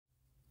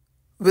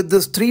With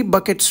this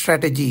 3-bucket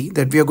strategy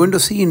that we are going to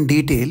see in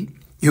detail,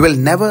 you will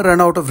never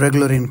run out of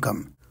regular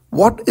income.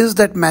 What is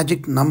that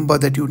magic number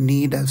that you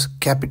need as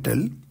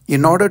capital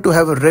in order to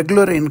have a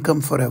regular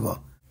income forever?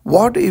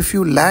 What if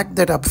you lack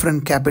that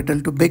upfront capital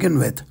to begin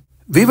with?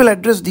 We will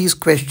address these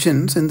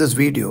questions in this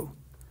video.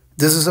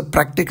 This is a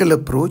practical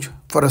approach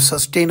for a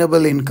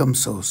sustainable income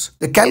source.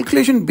 The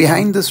calculation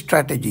behind this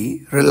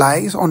strategy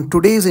relies on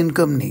today's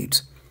income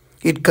needs.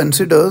 It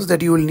considers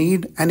that you will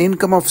need an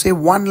income of say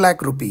 1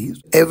 lakh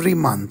rupees every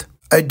month,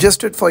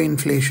 adjusted for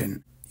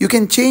inflation. You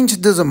can change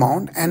this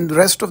amount and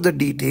rest of the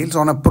details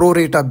on a pro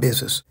rata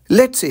basis.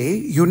 Let's say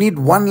you need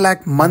 1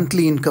 lakh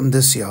monthly income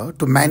this year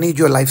to manage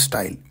your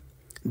lifestyle.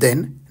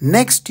 Then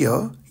next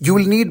year you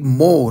will need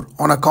more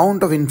on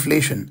account of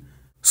inflation.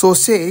 So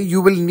say you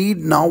will need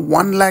now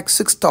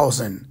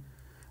 1,06,000,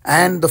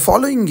 and the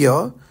following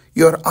year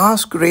your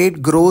ask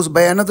rate grows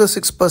by another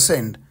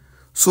 6%,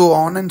 so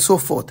on and so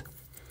forth.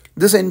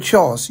 This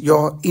ensures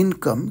your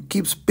income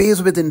keeps pace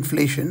with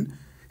inflation,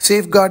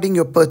 safeguarding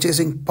your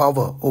purchasing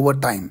power over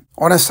time.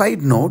 On a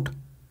side note,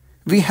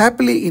 we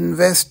happily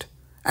invest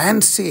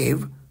and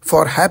save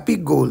for happy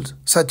goals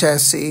such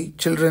as say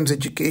children's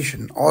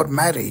education or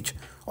marriage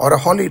or a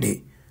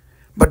holiday.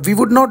 But we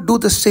would not do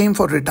the same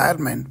for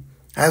retirement,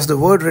 as the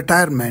word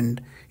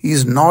retirement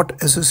is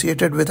not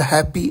associated with a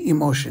happy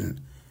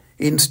emotion.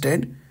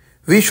 Instead,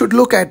 we should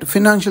look at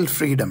financial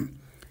freedom,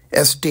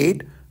 a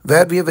state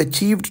where we have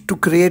achieved to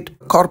create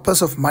a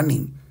corpus of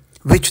money,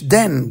 which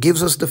then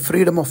gives us the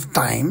freedom of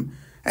time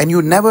and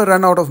you never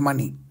run out of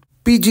money.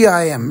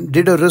 PGIM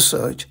did a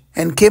research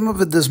and came up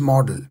with this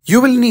model.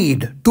 You will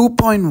need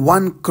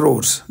 2.1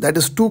 crores, that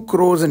is 2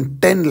 crores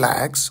and 10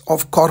 lakhs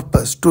of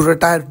corpus to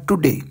retire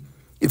today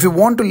if you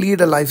want to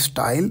lead a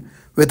lifestyle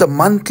with a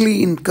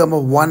monthly income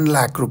of 1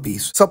 lakh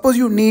rupees. Suppose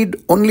you need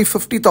only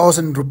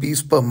 50,000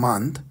 rupees per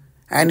month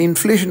and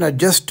inflation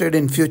adjusted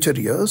in future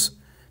years,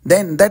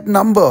 then that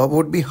number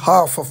would be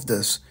half of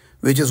this,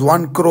 which is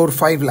 1 crore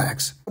 5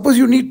 lakhs. Suppose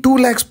you need 2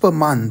 lakhs per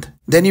month,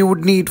 then you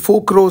would need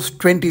 4 crores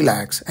 20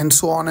 lakhs and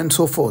so on and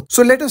so forth.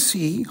 So let us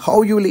see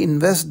how you will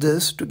invest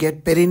this to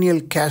get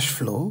perennial cash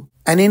flow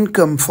and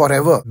income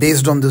forever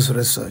based on this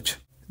research.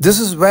 This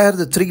is where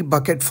the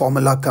 3-bucket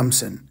formula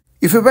comes in.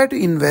 If you were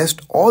to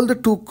invest all the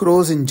 2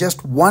 crores in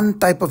just one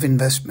type of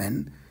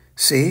investment,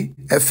 say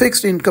a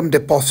fixed income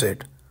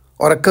deposit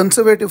or a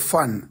conservative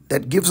fund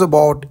that gives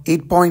about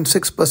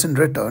 8.6%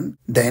 return,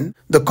 then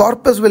the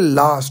corpus will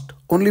last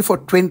only for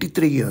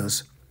 23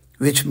 years,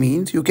 which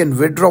means you can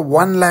withdraw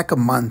 1 lakh a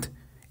month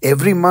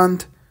every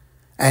month,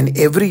 and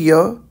every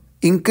year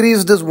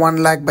increase this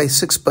 1 lakh by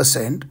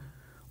 6%.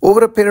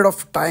 Over a period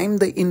of time,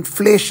 the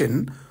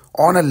inflation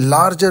on a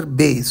larger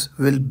base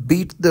will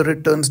beat the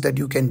returns that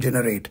you can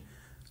generate.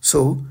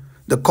 So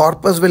the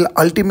corpus will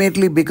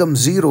ultimately become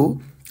zero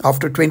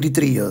after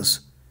 23 years.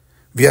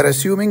 We are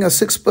assuming a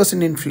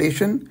 6%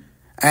 inflation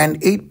and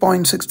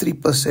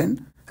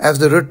 8.63% as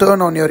the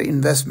return on your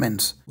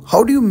investments.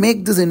 How do you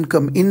make this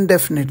income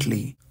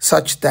indefinitely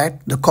such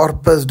that the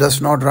corpus does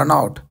not run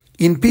out?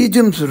 In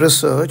PGIM's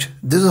research,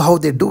 this is how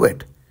they do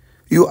it.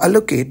 You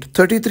allocate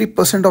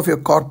 33% of your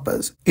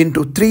corpus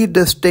into 3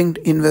 distinct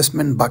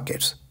investment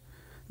buckets.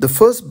 The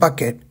first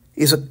bucket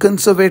is a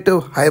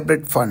conservative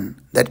hybrid fund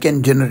that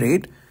can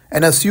generate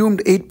an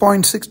assumed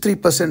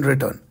 8.63%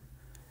 return.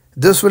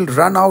 This will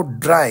run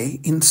out dry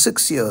in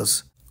 6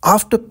 years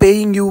after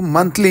paying you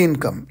monthly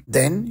income.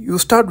 Then you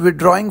start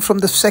withdrawing from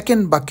the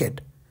second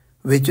bucket,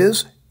 which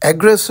is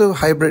aggressive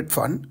hybrid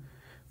fund,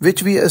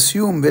 which we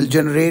assume will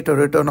generate a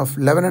return of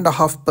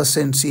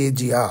 11.5%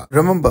 CAGR.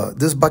 Remember,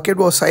 this bucket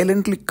was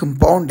silently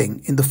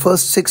compounding in the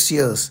first 6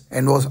 years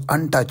and was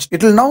untouched.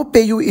 It will now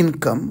pay you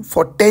income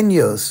for 10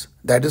 years,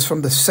 that is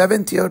from the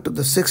 7th year to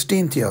the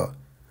 16th year.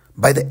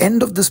 By the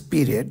end of this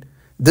period,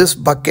 this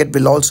bucket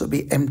will also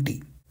be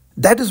empty.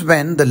 That is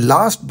when the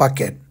last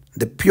bucket,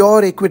 the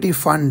pure equity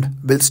fund,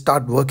 will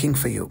start working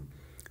for you.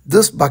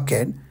 This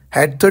bucket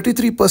had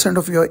 33%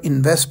 of your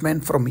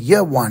investment from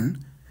year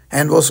 1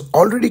 and was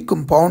already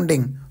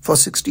compounding for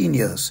 16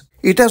 years.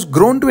 It has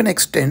grown to an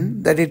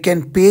extent that it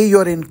can pay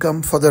your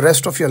income for the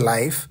rest of your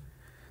life.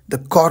 The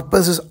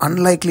corpus is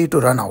unlikely to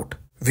run out.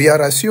 We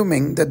are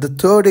assuming that the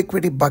third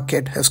equity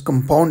bucket has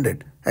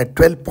compounded at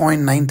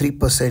 12.93%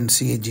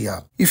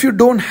 CAGR. If you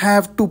don't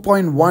have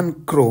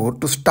 2.1 crore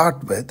to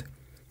start with,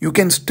 you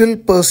can still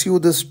pursue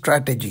this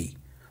strategy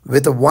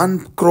with a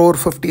 1 crore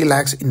 50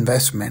 lakhs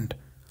investment.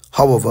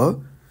 However,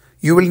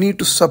 you will need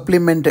to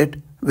supplement it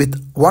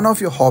with one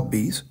of your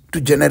hobbies to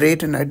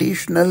generate an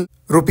additional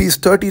rupees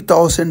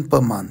 30,000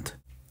 per month.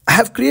 I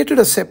have created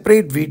a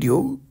separate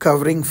video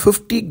covering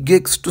 50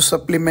 gigs to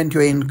supplement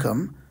your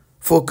income,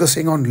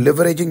 focusing on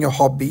leveraging your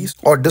hobbies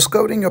or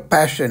discovering your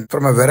passion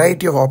from a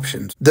variety of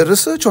options. The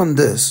research on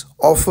this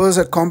offers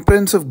a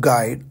comprehensive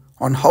guide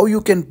on how you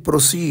can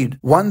proceed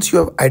once you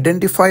have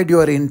identified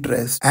your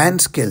interests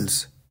and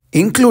skills,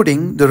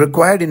 including the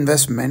required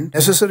investment,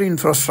 necessary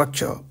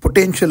infrastructure,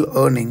 potential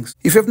earnings.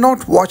 If you have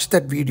not watched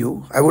that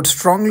video, I would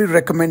strongly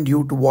recommend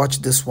you to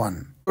watch this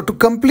one. So to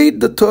complete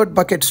the third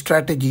bucket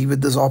strategy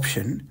with this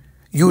option,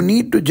 You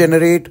need to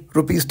generate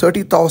rupees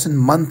 30,000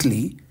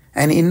 monthly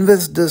and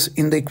invest this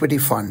in the equity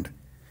fund.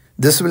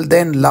 This will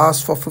then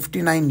last for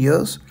 59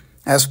 years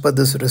as per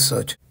this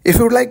research. If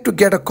you would like to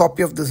get a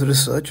copy of this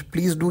research,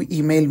 please do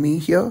email me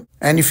here.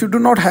 And if you do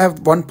not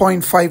have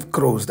 1.5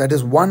 crores, that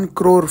is 1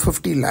 crore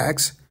 50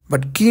 lakhs,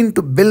 but keen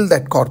to build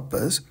that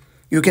corpus,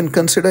 you can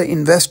consider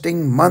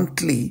investing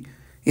monthly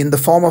in the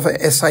form of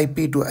a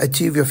SIP to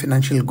achieve your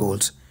financial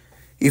goals.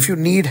 If you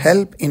need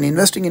help in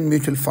investing in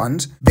mutual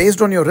funds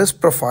based on your risk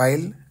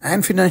profile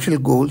and financial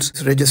goals,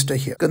 register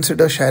here.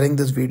 Consider sharing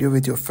this video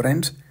with your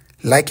friends,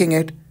 liking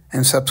it,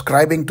 and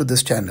subscribing to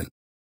this channel.